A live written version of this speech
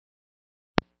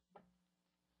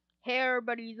Hey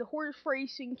everybody, the Horse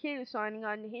Racing Kid is signing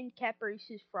on the handicap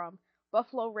races from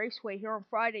Buffalo Raceway here on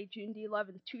Friday, June the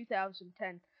 11th,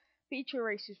 2010. Feature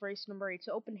races race number 8,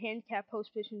 open handicap post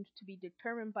positions to be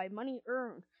determined by money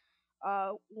earned.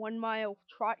 1 mile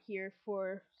trot here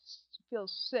for field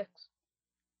 6.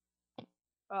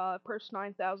 Purse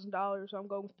 $9,000. I'm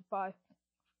going with the 5.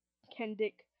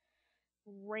 Kendick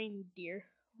Reindeer.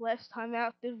 Last time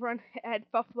out, this run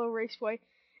at Buffalo Raceway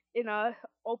in a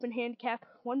open handicap,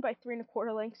 won by 3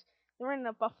 1/4 lengths. They ran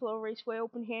a Buffalo Raceway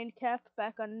open handicap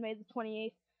back on May the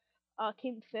 28th,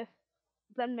 came 5th.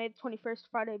 Then May the 21st,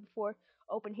 Friday before,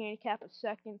 open handicap at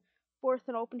 2nd. 4th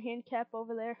an open handicap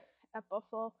over there at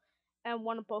Buffalo, and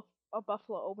won a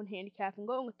Buffalo open handicap. And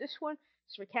going with this one,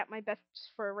 to recap my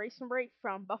bets for race number 8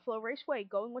 from Buffalo Raceway,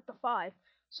 going with the 5.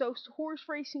 So, Horse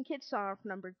Racing Kid sign off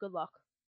number. Good luck.